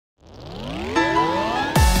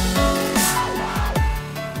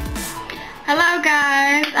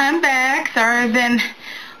better than,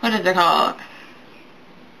 what is it called?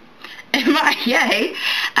 MIA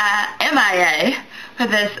for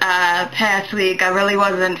this past week. I really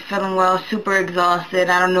wasn't feeling well, super exhausted.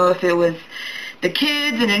 I don't know if it was the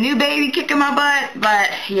kids and a new baby kicking my butt, but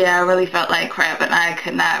yeah, I really felt like crap and I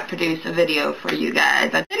could not produce a video for you guys.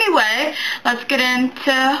 But anyway, let's get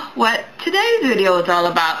into what today's video is all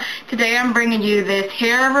about. Today I'm bringing you this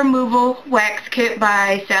hair removal wax kit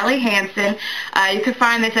by Hansen. You can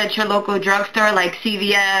find this at your local drugstore like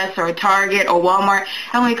CVS or Target or Walmart.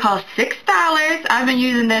 It only costs $6. I've been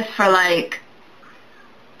using this for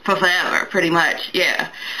forever, pretty much, yeah.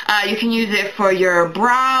 You can use it for your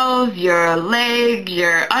brows, your legs,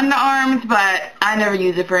 your underarms, but I never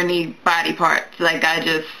use it for any body parts. Like, I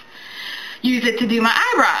just use it to do my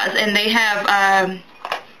eyebrows. And they have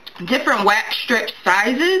different wax strip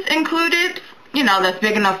sizes included, you know, that's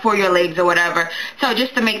big enough for your legs or whatever. So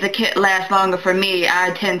just to make the kit last longer for me,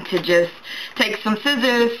 I tend to just take some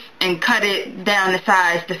scissors and cut it down the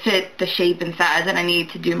size to fit the shape and size that I need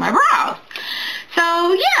to do my brows.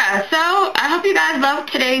 So yeah, so I hope you guys love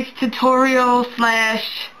today's tutorial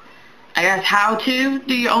slash, I guess, how to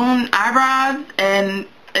do your own eyebrows, and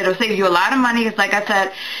it'll save you a lot of money. It's like I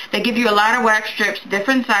said, they give you a lot of wax strips,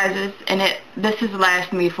 different sizes, and this has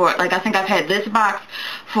lasted me for, like, I think I've had this box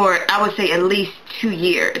for, I would say, at least 2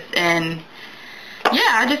 years. And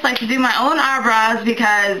yeah, I just like to do my own eyebrows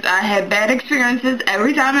because I had bad experiences.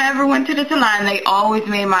 Every time I ever went to the salon, they always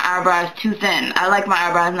made my eyebrows too thin. I like my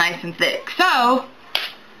eyebrows nice and thick. So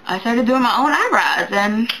I started doing my own eyebrows,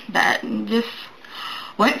 and that just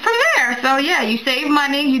went from there. So yeah, you save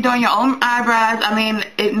money, you're doing your own eyebrows. I mean,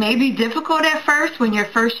 it may be difficult at first when you're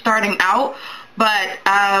first starting out, but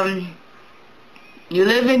you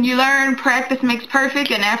live and you learn, practice makes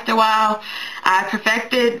perfect, and after a while I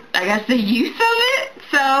perfected, I guess, the use of it.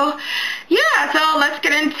 So yeah, so let's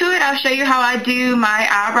get into it. I'll show you how I do my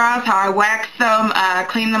eyebrows, how I wax them,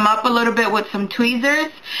 clean them up a little bit with some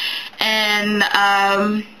tweezers, and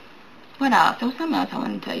what else? There was something else I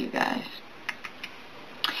wanted to tell you guys.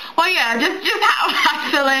 Well, yeah, just how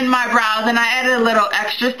I fill in my brows, and I added a little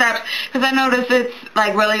extra steps because I noticed it's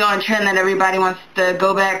like really on trend that everybody wants to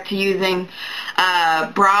go back to using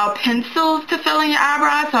brow pencils to fill in your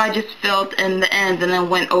eyebrows. So I just filled in the ends and then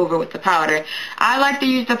went over with the powder. I like to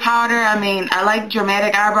use the powder. I mean, I like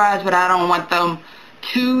dramatic eyebrows, but I don't want them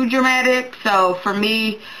too dramatic. So for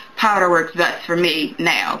me, powder works best for me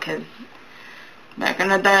now, because back in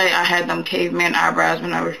the day, I had them caveman eyebrows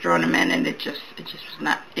when I was drawing them in, and it just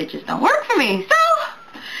don't work for me. So,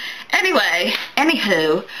 anyway,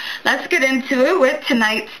 anywho, let's get into it with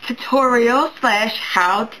tonight's tutorial slash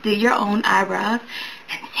how to do your own eyebrows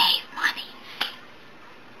and save money.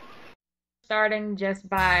 Starting just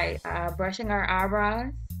by brushing our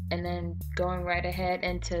eyebrows and then going right ahead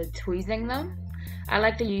into tweezing them. I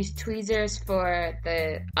like to use tweezers for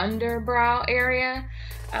the underbrow area.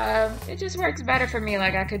 It just works better for me.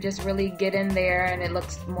 Like, I could just really get in there and it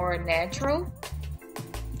looks more natural.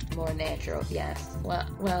 More natural, yes.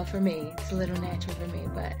 Well, for me, it's a little natural for me,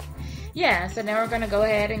 but yeah. So now we're gonna go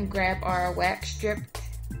ahead and grab our wax strip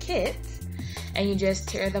kits, and you just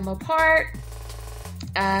tear them apart.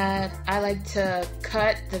 I like to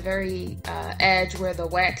cut the very edge where the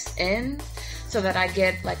wax ends, so that I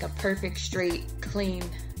get like a perfect straight clean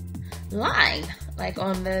line like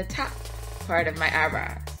on the top part of my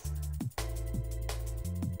eyebrows.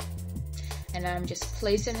 And I'm just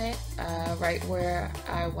placing it right where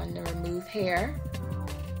I want to remove hair,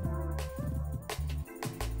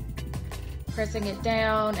 pressing it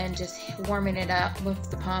down and just warming it up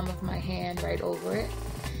with the palm of my hand right over it,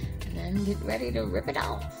 and then get ready to rip it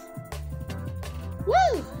off.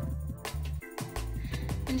 Woo!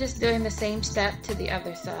 And just doing the same step to the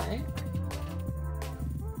other side.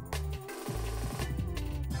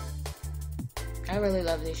 I really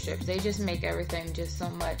love these strips. They just make everything just so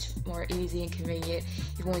much more easy and convenient.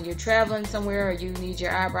 Even when you're traveling somewhere or you need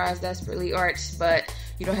your eyebrows desperately arched, but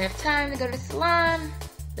you don't have time to go to the salon,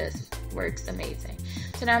 this works amazing.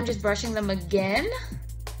 So now I'm just brushing them again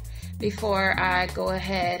before I go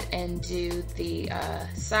ahead and do the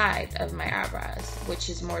side of my eyebrows, which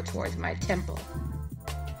is more towards my temple.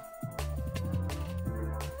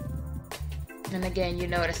 And again, you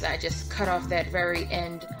notice I just cut off that very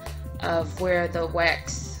end of where the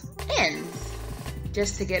wax ends,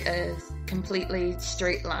 just to get a completely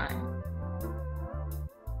straight line.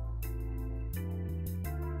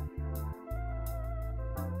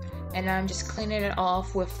 And I'm just cleaning it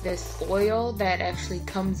off with this oil that actually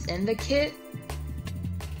comes in the kit.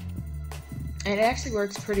 And it actually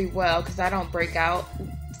works pretty well because I don't break out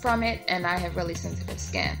from it and I have really sensitive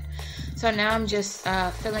skin. So now I'm just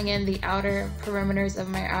filling in the outer perimeters of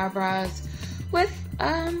my eyebrows with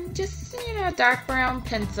just, you know, a dark brown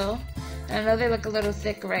pencil. And I know they look a little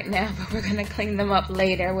thick right now, but we're going to clean them up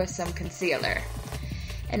later with some concealer.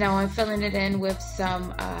 And now I'm filling it in with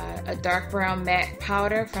some a dark brown matte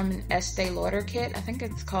powder from an Estee Lauder kit. I think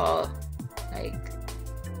it's called like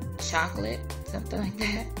chocolate, something like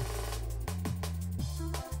that.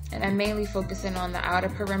 And I'm mainly focusing on the outer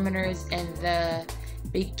perimeters and the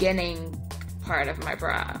beginning part of my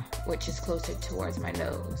brow, which is closer towards my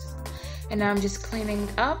nose. And now I'm just cleaning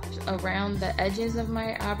up around the edges of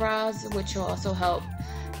my eyebrows, which will also help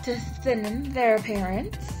to thin their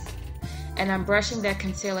appearance. And I'm brushing that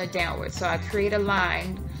concealer downward, so I create a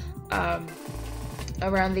line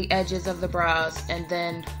around the edges of the brows, and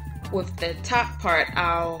then with the top part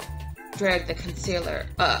I'll drag the concealer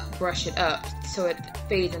up, brush it up so it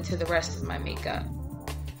fades into the rest of my makeup.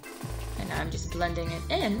 And I'm just blending it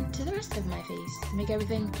in to the rest of my face to make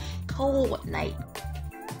everything coordinate.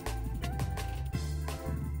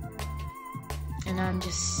 And I'm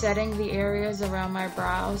just setting the areas around my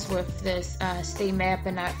brows with this Stay Matte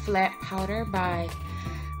But Not Flat powder by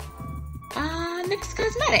NYX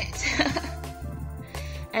Cosmetics.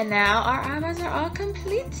 And now our eyebrows are all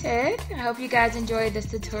completed. I hope you guys enjoyed this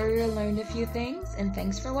tutorial, learned a few things, and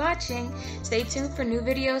thanks for watching. Stay tuned for new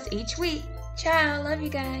videos each week. Ciao, love you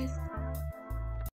guys.